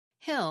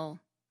Hill,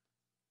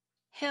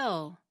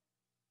 hill,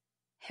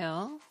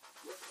 hill.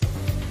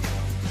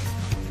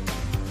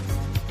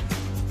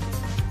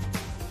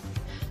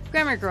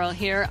 Grammar Girl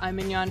here. I'm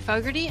Mignon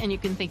Fogarty, and you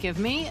can think of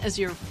me as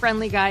your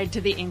friendly guide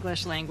to the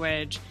English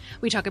language.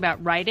 We talk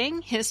about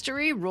writing,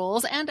 history,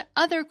 rules, and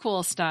other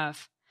cool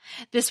stuff.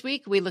 This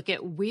week, we look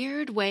at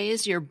weird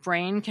ways your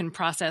brain can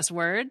process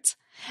words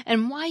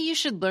and why you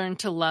should learn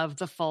to love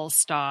the full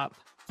stop.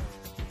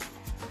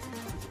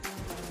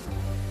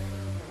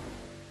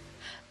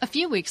 A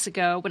few weeks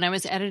ago, when I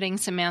was editing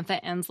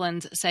Samantha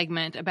Enslin's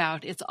segment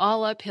about it's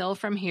all uphill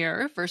from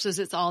here versus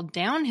it's all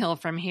downhill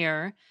from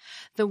here,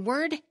 the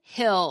word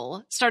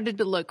hill started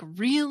to look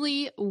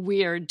really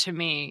weird to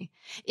me.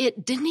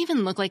 It didn't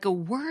even look like a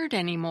word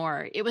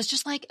anymore. It was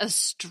just like a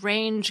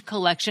strange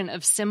collection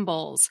of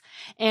symbols,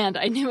 and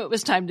I knew it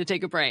was time to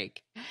take a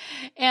break.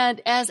 And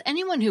as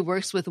anyone who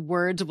works with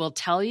words will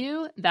tell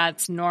you,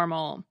 that's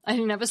normal. I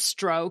didn't have a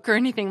stroke or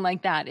anything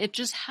like that. It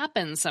just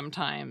happens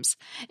sometimes.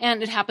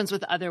 And it happens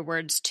with other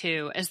words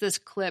too, as this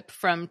clip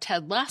from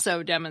Ted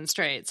Lasso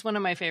demonstrates, one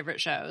of my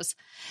favorite shows.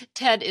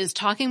 Ted is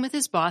talking with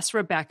his boss,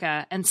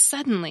 Rebecca, and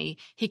suddenly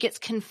he gets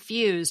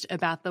confused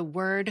about the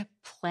word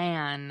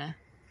plan.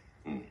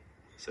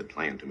 Said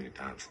plan too many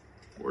times.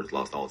 The word's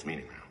lost all its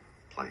meaning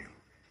now.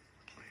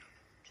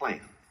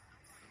 Plan.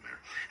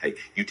 Hey,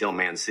 you tell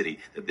Man City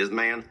that this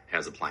man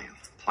has a plan.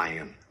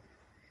 Plan.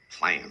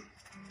 No,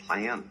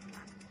 plan.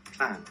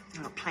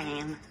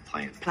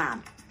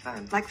 Plan.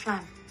 Like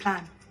flan.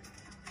 Plan.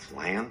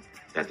 Flan?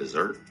 That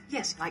dessert?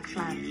 Yes, like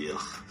flan.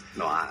 Yuck.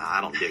 No, I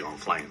don't dig on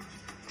flan.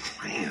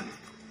 Plan.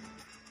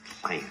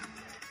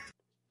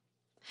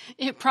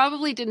 It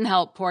probably didn't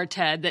help poor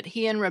Ted that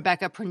he and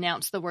Rebecca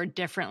pronounced the word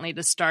differently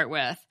to start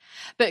with.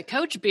 But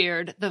Coach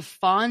Beard, the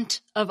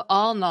font of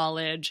all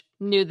knowledge,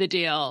 knew the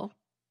deal.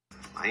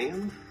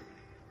 Plan?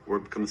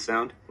 Word becomes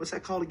sound. What's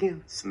that called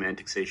again?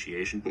 Semantic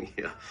satiation.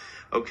 Yeah,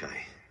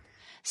 okay.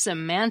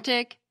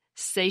 Semantic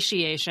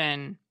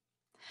satiation.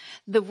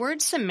 The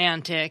word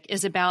semantic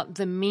is about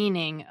the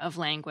meaning of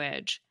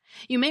language.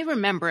 You may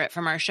remember it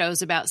from our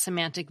shows about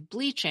semantic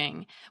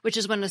bleaching, which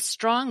is when a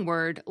strong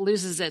word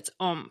loses its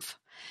oomph.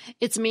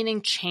 Its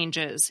meaning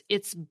changes.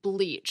 It's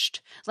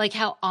bleached. Like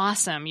how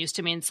awesome used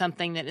to mean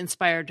something that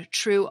inspired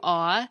true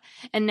awe,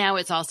 and now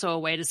it's also a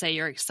way to say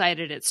you're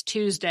excited it's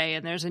Tuesday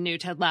and there's a new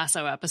Ted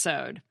Lasso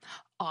episode.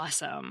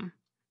 Awesome.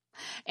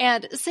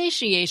 And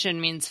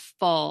satiation means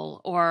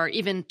full or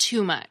even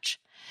too much.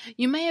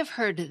 You may have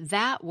heard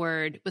that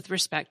word with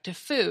respect to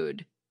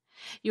food.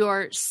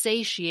 You're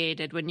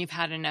satiated when you've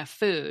had enough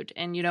food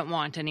and you don't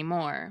want any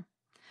more.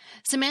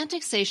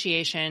 Semantic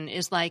satiation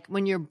is like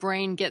when your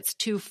brain gets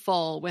too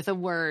full with a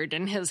word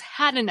and has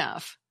had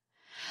enough.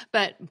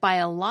 But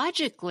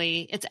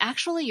biologically, it's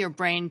actually your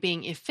brain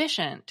being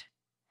efficient.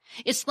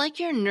 It's like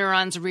your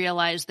neurons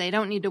realize they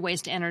don't need to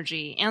waste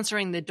energy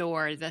answering the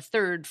door the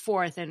third,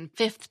 fourth, and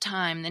fifth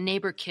time the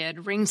neighbor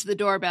kid rings the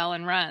doorbell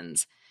and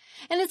runs.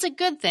 And it's a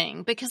good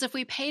thing, because if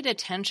we paid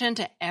attention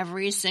to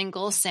every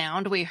single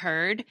sound we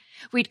heard,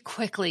 we'd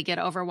quickly get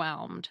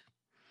overwhelmed.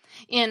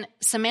 In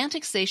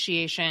semantic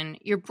satiation,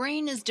 your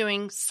brain is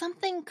doing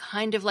something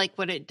kind of like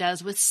what it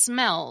does with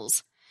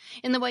smells,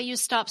 in the way you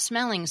stop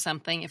smelling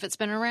something if it's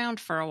been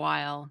around for a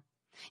while.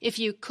 If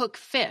you cook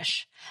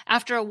fish,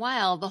 after a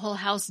while the whole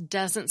house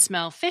doesn't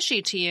smell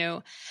fishy to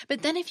you,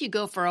 but then if you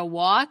go for a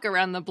walk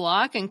around the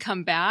block and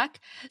come back,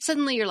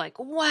 suddenly you're like,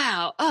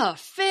 wow,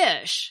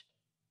 fish!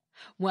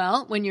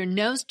 Well, when your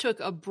nose took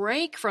a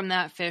break from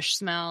that fish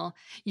smell,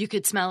 you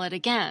could smell it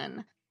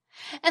again.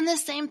 And the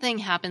same thing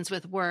happens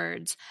with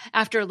words.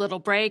 After a little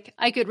break,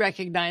 I could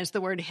recognize the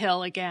word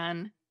hill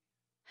again.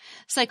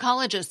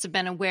 Psychologists have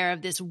been aware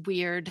of this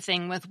weird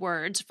thing with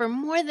words for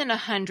more than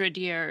 100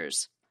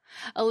 years.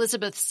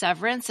 Elizabeth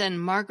Severance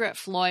and Margaret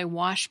Floy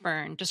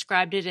Washburn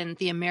described it in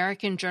the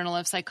American Journal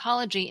of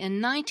Psychology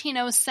in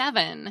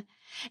 1907,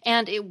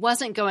 and it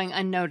wasn't going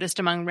unnoticed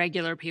among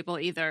regular people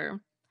either.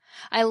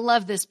 I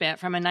love this bit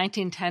from a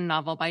 1910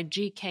 novel by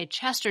G.K.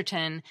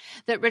 Chesterton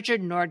that Richard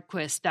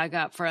Nordquist dug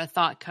up for a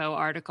ThoughtCo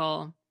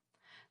article.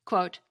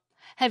 Quote,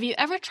 "Have you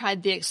ever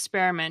tried the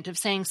experiment of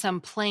saying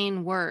some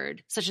plain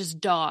word, such as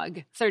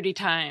dog, 30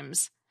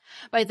 times?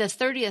 By the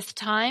 30th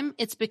time,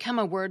 it's become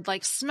a word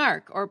like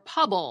snark or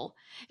pobble.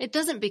 It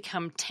doesn't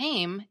become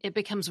tame, it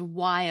becomes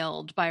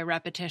wild by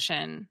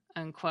repetition."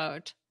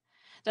 Unquote.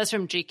 That's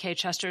from G.K.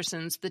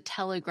 Chesterton's The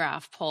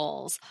Telegraph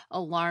Poles,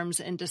 Alarms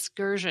and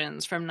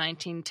Discursions from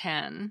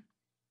 1910.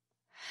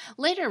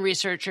 Later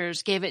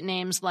researchers gave it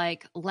names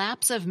like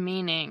lapse of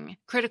meaning,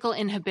 critical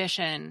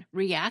inhibition,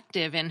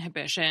 reactive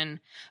inhibition,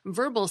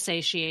 verbal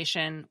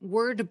satiation,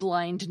 word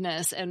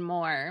blindness, and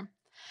more.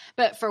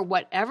 But for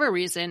whatever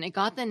reason, it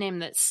got the name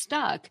that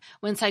stuck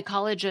when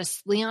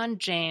psychologists Leon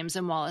James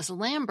and Wallace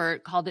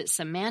Lambert called it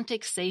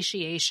semantic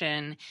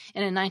satiation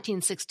in a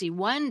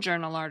 1961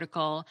 journal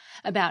article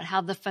about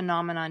how the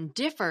phenomenon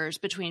differs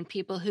between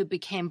people who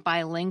became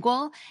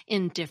bilingual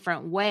in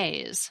different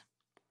ways.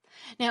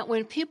 Now,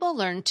 when people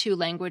learn two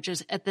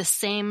languages at the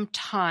same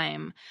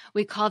time,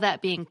 we call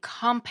that being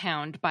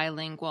compound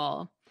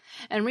bilingual.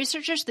 And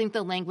researchers think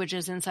the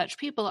languages in such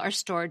people are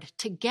stored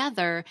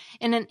together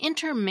in an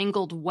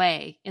intermingled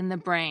way in the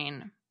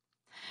brain.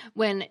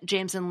 When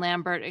James and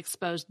Lambert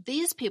exposed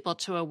these people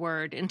to a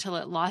word until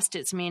it lost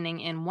its meaning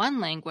in one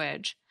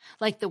language,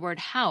 like the word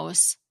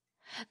house,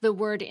 the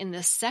word in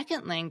the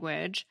second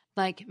language,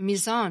 like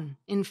maison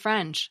in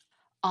French,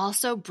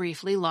 also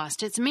briefly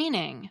lost its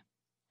meaning.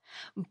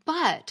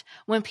 But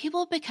when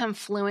people become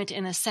fluent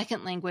in a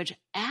second language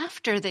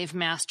after they've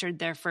mastered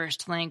their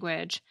first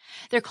language,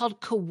 they're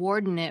called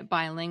coordinate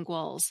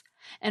bilinguals.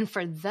 And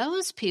for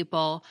those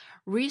people,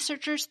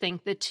 researchers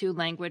think the two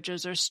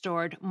languages are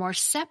stored more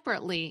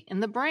separately in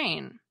the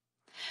brain.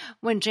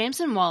 When James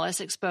and Wallace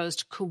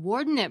exposed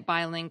coordinate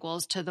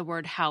bilinguals to the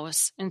word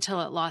house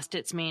until it lost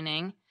its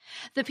meaning,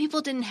 the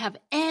people didn't have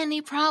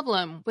any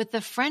problem with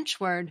the French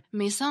word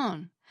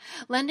maison,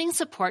 lending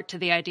support to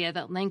the idea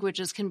that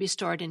languages can be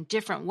stored in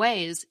different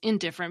ways in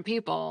different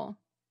people.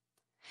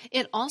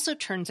 It also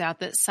turns out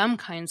that some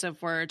kinds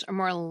of words are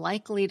more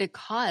likely to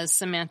cause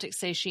semantic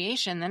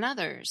satiation than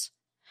others.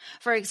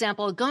 For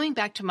example, going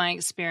back to my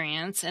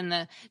experience in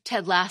the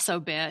Ted Lasso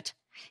bit,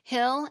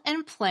 hill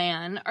and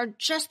plan are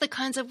just the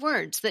kinds of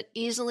words that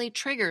easily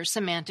trigger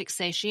semantic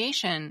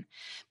satiation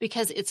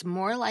because it's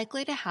more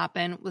likely to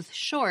happen with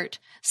short,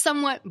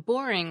 somewhat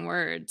boring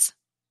words.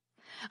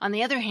 On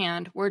the other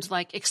hand, words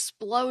like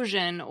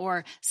explosion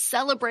or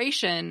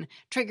celebration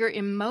trigger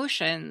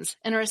emotions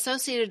and are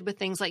associated with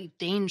things like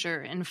danger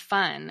and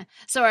fun.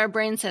 So our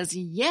brain says,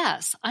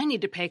 yes, I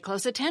need to pay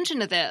close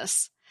attention to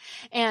this.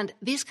 And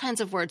these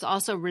kinds of words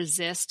also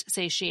resist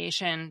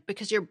satiation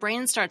because your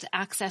brain starts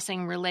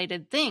accessing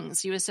related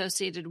things you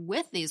associated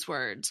with these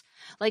words,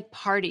 like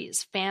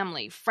parties,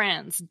 family,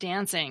 friends,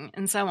 dancing,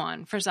 and so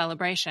on for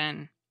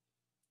celebration.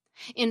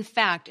 In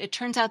fact, it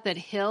turns out that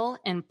hill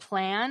and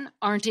plan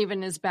aren't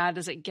even as bad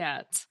as it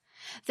gets.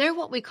 They're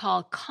what we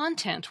call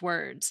content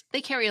words.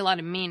 They carry a lot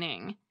of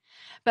meaning.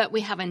 But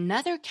we have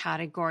another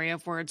category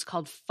of words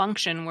called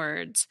function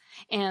words,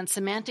 and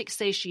semantic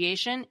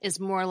satiation is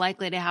more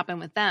likely to happen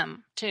with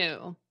them,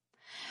 too.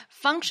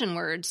 Function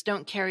words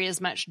don't carry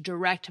as much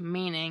direct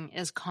meaning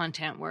as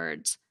content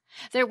words.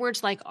 They're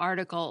words like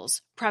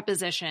articles,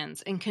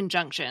 prepositions, and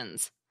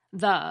conjunctions,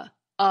 the,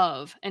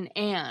 of,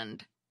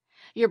 and.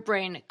 Your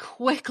brain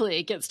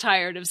quickly gets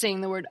tired of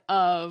seeing the word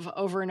of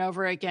over and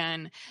over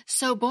again.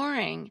 So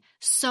boring,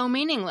 so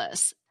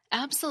meaningless.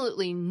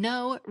 Absolutely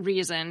no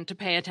reason to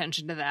pay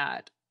attention to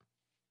that.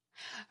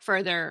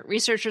 Further,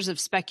 researchers have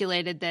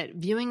speculated that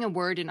viewing a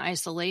word in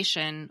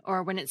isolation,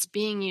 or when it's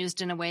being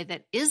used in a way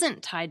that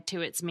isn't tied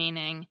to its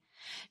meaning,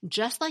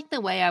 just like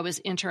the way I was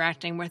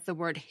interacting with the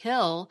word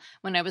hill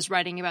when I was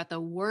writing about the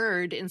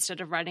word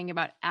instead of writing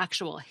about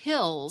actual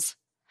hills,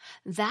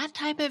 that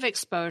type of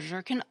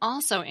exposure can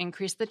also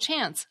increase the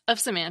chance of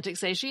semantic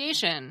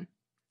satiation.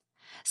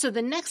 So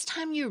the next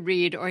time you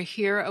read or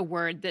hear a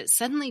word that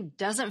suddenly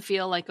doesn't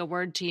feel like a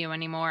word to you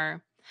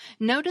anymore,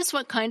 notice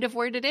what kind of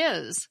word it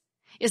is.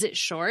 Is it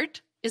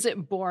short? Is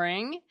it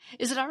boring?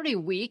 Is it already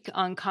weak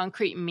on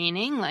concrete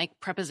meaning like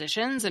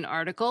prepositions and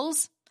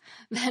articles?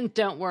 Then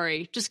don't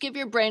worry, just give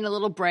your brain a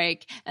little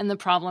break and the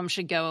problem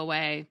should go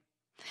away.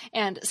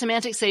 And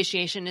semantic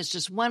satiation is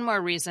just one more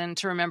reason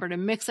to remember to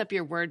mix up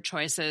your word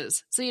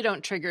choices so you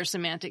don't trigger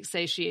semantic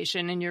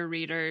satiation in your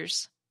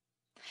readers.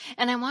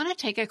 And I want to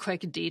take a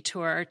quick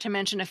detour to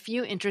mention a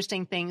few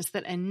interesting things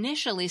that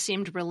initially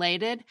seemed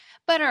related,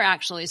 but are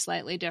actually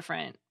slightly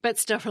different, but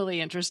still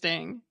really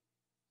interesting.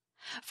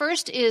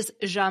 First is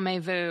jamais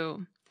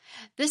vu.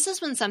 This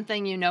is when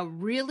something you know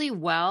really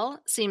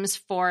well seems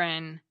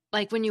foreign,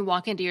 like when you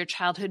walk into your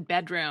childhood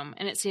bedroom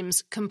and it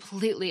seems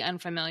completely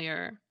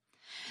unfamiliar.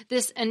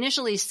 This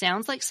initially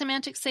sounds like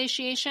semantic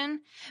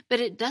satiation,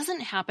 but it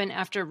doesn't happen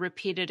after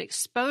repeated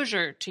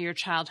exposure to your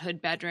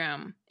childhood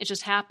bedroom. It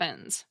just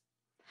happens.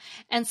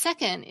 And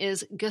second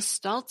is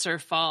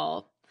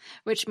Gestaltzerfall,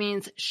 which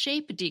means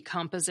shape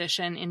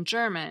decomposition in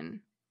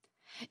German.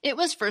 It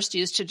was first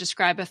used to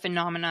describe a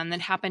phenomenon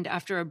that happened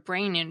after a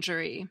brain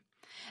injury.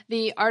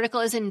 The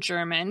article is in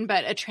German,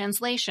 but a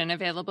translation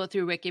available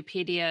through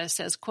Wikipedia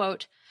says,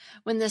 quote,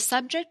 "When the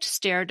subject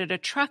stared at a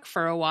truck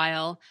for a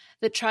while,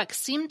 the truck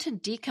seemed to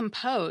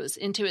decompose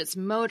into its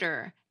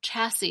motor,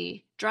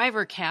 chassis,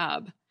 driver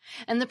cab,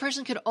 and the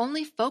person could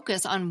only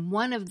focus on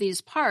one of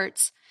these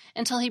parts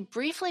until he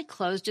briefly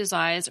closed his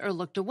eyes or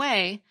looked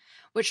away,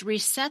 which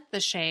reset the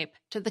shape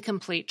to the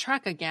complete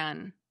truck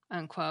again,"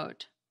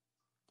 unquote.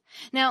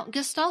 Now,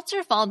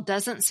 Gestaltzerfall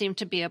doesn't seem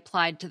to be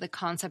applied to the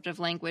concept of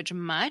language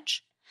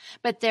much,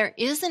 but there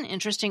is an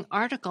interesting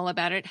article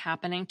about it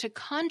happening to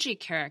kanji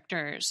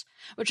characters,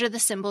 which are the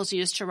symbols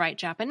used to write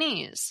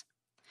Japanese.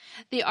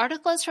 The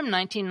article is from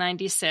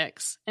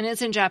 1996, and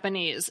it's in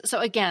Japanese, so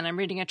again, I'm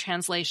reading a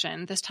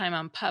translation, this time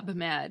on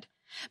PubMed.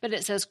 But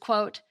it says,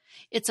 quote,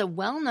 "It's a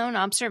well-known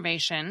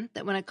observation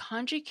that when a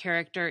kanji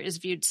character is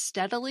viewed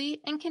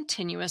steadily and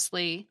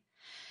continuously,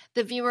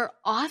 the viewer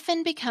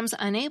often becomes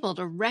unable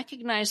to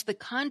recognize the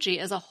kanji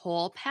as a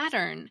whole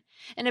pattern,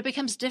 and it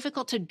becomes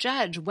difficult to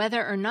judge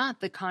whether or not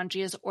the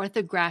kanji is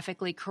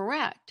orthographically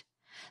correct.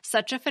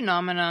 Such a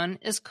phenomenon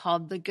is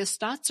called the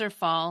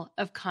Gestaltserfall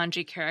of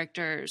kanji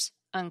characters,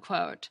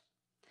 unquote.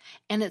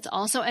 And it's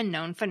also a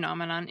known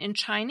phenomenon in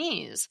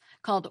Chinese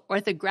called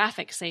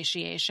orthographic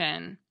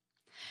satiation.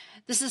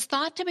 This is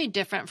thought to be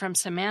different from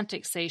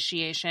semantic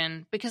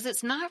satiation because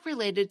it's not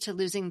related to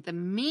losing the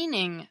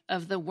meaning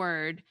of the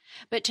word,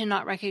 but to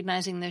not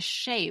recognizing the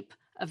shape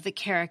of the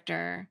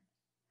character.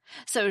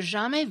 So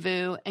jamais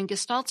vu and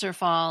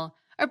Gestaltserfall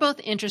are both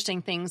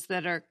interesting things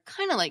that are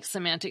kind of like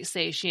semantic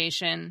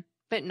satiation,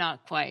 but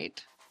not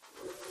quite.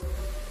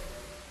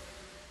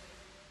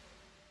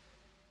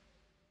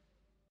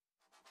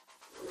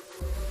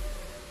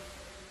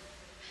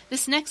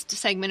 This next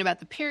segment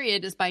about the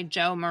period is by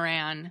Joe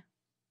Moran.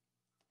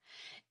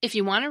 If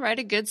you want to write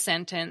a good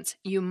sentence,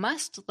 you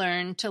must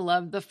learn to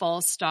love the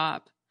full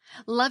stop.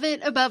 Love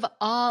it above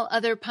all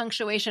other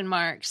punctuation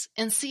marks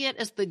and see it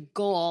as the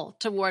goal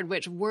toward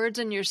which words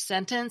in your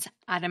sentence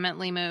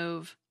adamantly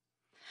move.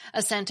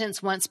 A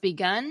sentence once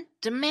begun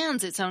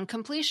demands its own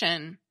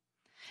completion.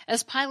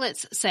 As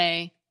pilots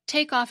say,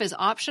 takeoff is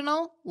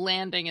optional,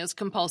 landing is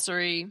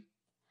compulsory.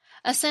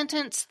 A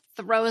sentence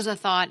throws a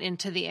thought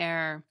into the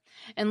air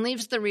and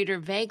leaves the reader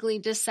vaguely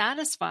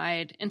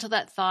dissatisfied until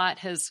that thought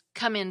has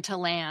come in to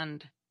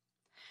land.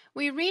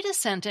 We read a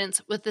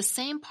sentence with the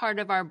same part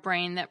of our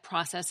brain that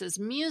processes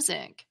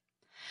music.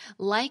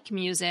 Like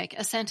music,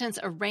 a sentence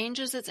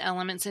arranges its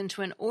elements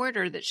into an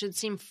order that should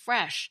seem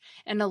fresh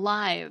and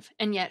alive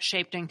and yet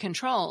shaped and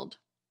controlled.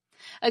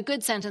 A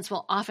good sentence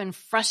will often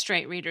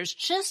frustrate readers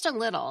just a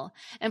little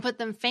and put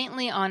them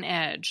faintly on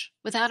edge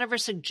without ever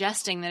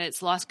suggesting that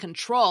it's lost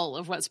control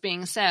of what's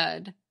being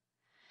said.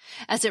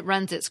 As it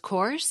runs its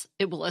course,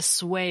 it will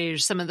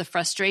assuage some of the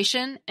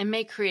frustration and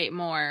may create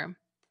more.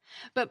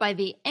 But by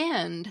the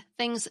end,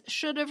 things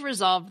should have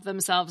resolved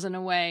themselves in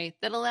a way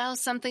that allows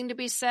something to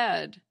be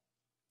said.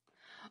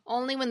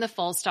 Only when the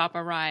full stop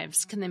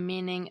arrives can the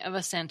meaning of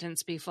a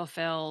sentence be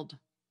fulfilled.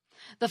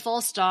 The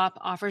full stop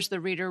offers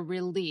the reader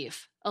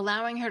relief,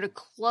 allowing her to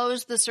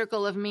close the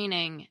circle of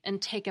meaning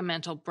and take a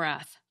mental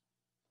breath.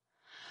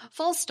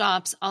 Full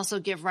stops also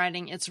give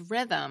writing its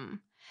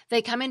rhythm.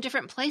 They come in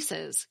different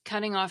places,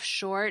 cutting off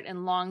short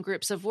and long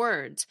groups of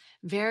words,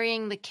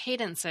 varying the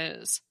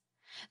cadences.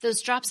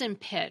 Those drops in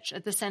pitch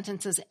at the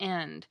sentence's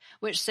end,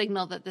 which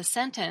signal that the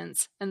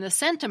sentence and the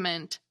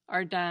sentiment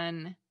are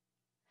done.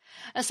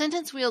 A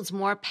sentence wields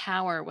more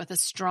power with a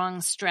strong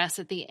stress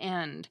at the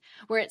end,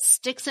 where it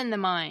sticks in the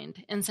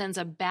mind and sends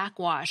a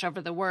backwash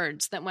over the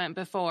words that went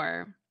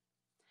before.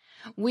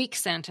 Weak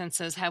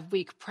sentences have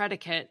weak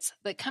predicates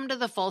that come to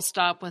the full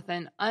stop with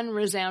an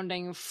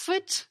unresounding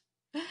foot.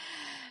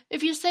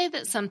 If you say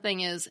that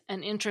something is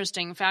an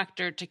interesting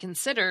factor to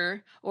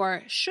consider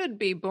or should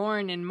be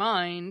borne in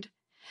mind,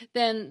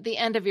 then the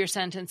end of your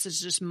sentence is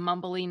just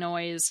mumbly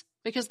noise,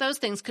 because those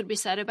things could be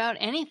said about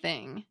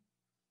anything.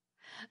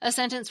 A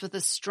sentence with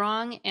a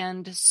strong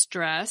end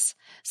stress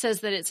says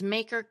that its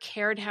maker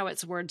cared how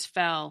its words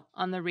fell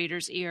on the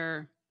reader's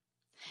ear.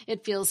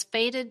 It feels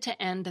fated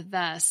to end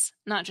thus,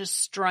 not just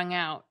strung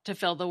out to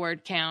fill the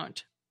word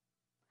count.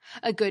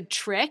 A good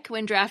trick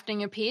when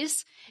drafting a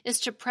piece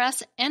is to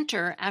press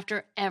enter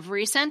after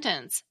every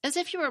sentence, as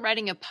if you were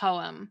writing a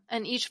poem,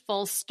 and each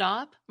full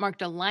stop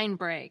marked a line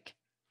break.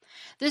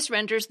 This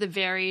renders the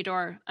varied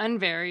or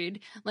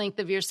unvaried length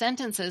of your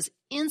sentences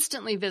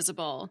instantly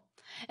visible,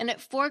 and it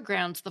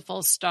foregrounds the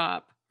full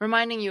stop,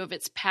 reminding you of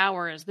its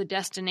power as the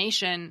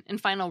destination and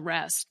final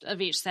rest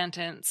of each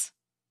sentence.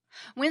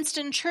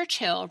 Winston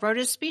Churchill wrote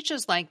his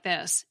speeches like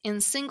this,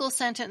 in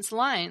single-sentence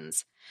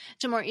lines,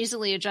 to more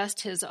easily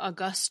adjust his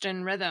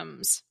Augustan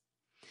rhythms.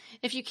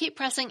 If you keep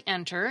pressing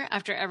enter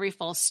after every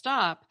full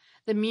stop,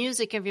 the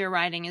music of your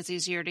writing is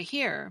easier to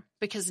hear,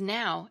 because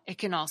now it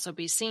can also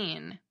be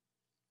seen.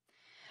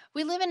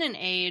 We live in an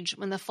age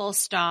when the full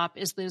stop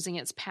is losing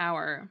its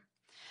power.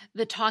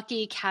 The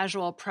talky,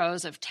 casual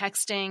prose of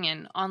texting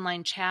and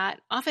online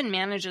chat often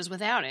manages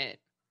without it.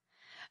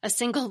 A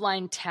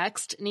single-line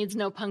text needs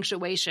no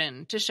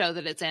punctuation to show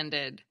that it's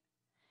ended.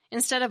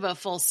 Instead of a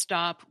full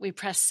stop, we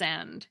press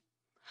send.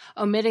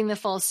 Omitting the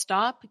full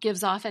stop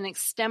gives off an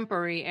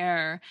extempore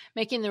air,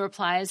 making the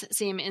replies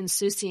seem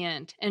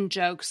insouciant and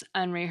jokes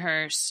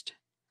unrehearsed.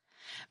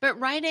 But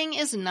writing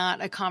is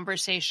not a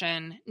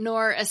conversation,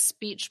 nor a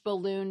speech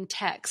balloon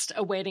text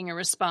awaiting a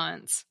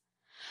response.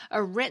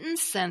 A written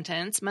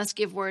sentence must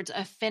give words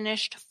a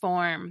finished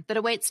form that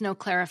awaits no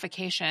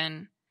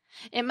clarification.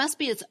 It must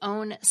be its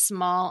own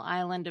small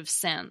island of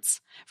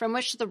sense, from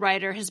which the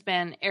writer has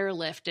been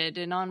airlifted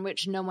and on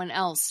which no one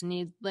else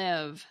need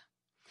live.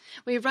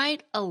 We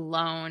write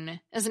alone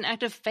as an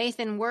act of faith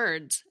in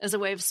words, as a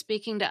way of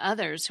speaking to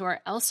others who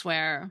are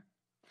elsewhere.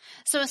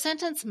 So a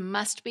sentence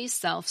must be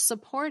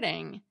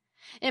self-supporting.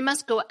 It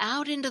must go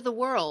out into the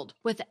world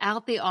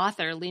without the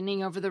author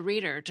leaning over the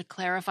reader to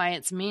clarify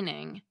its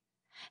meaning.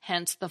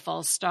 Hence the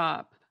full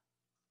stop.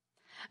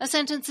 A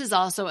sentence is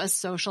also a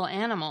social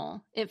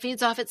animal. It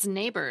feeds off its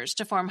neighbors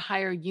to form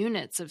higher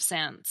units of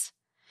sense.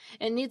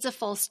 It needs a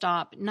full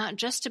stop not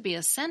just to be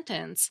a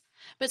sentence,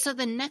 but so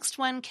the next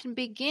one can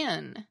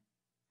begin.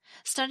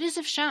 Studies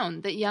have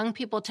shown that young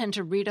people tend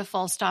to read a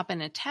full stop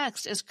in a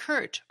text as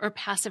curt or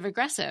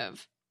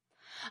passive-aggressive.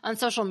 On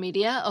social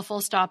media, a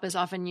full stop is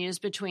often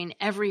used between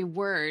every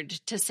word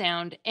to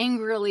sound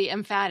angrily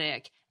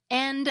emphatic.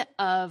 End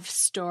of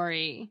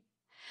story.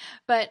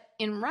 But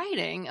in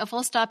writing, a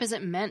full stop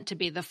isn't meant to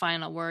be the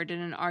final word in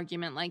an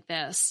argument like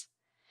this.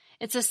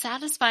 It's a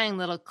satisfying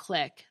little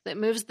click that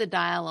moves the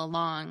dial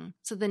along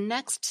so the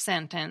next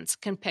sentence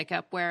can pick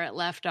up where it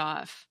left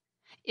off.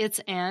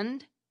 Its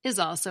end is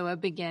also a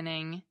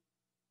beginning.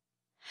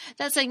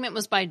 That segment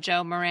was by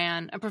Joe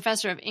Moran, a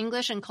professor of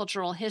English and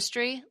Cultural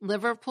History,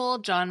 Liverpool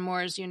John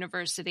Moores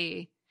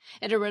University.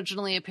 It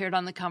originally appeared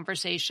on The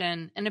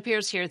Conversation and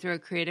appears here through a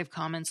Creative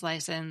Commons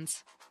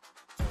license.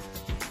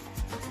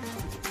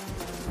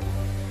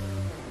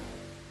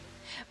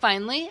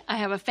 Finally, I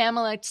have a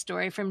Familect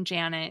story from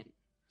Janet.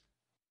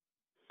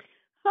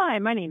 Hi,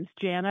 my name's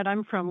Janet.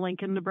 I'm from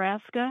Lincoln,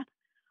 Nebraska.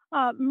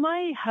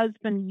 My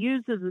husband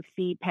uses a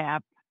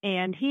CPAP,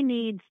 and he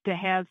needs to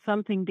have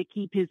something to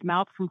keep his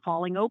mouth from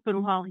falling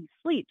open while he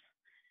sleeps.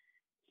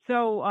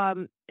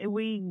 So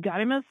we got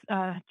him a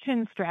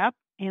chin strap,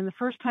 and the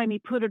first time he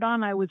put it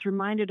on, I was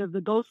reminded of the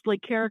ghostly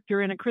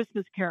character in A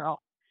Christmas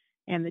Carol.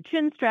 And the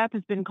chin strap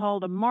has been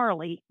called a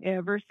Marley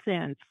ever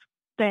since.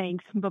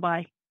 Thanks.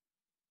 Bye-bye.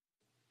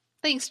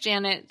 Thanks,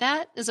 Janet.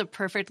 That is a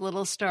perfect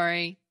little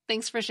story.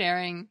 Thanks for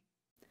sharing.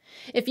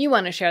 If you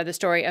want to share the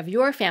story of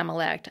your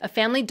Familect, a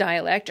family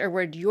dialect or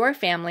word your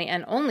family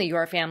and only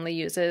your family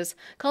uses,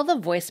 call the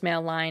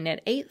voicemail line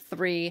at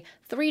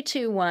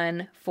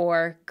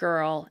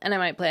 83321-4GIRL, and I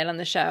might play it on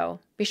the show.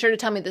 Be sure to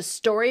tell me the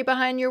story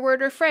behind your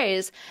word or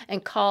phrase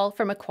and call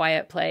from a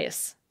quiet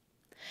place.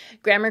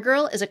 Grammar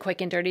Girl is a quick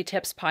and dirty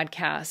tips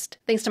podcast.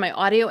 Thanks to my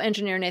audio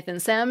engineer Nathan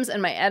Semes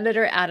and my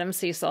editor Adam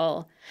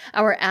Cecil.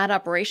 Our ad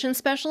operations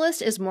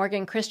specialist is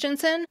Morgan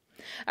Christianson.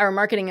 Our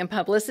marketing and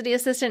publicity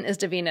assistant is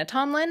Davina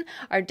Tomlin.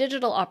 Our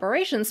digital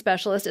operations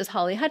specialist is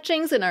Holly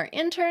Hutchings, and our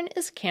intern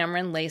is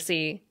Cameron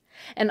Lacey.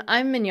 And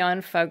I'm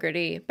Mignon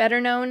Fogarty,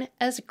 better known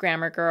as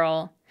Grammar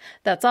Girl.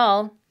 That's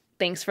all.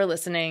 Thanks for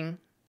listening.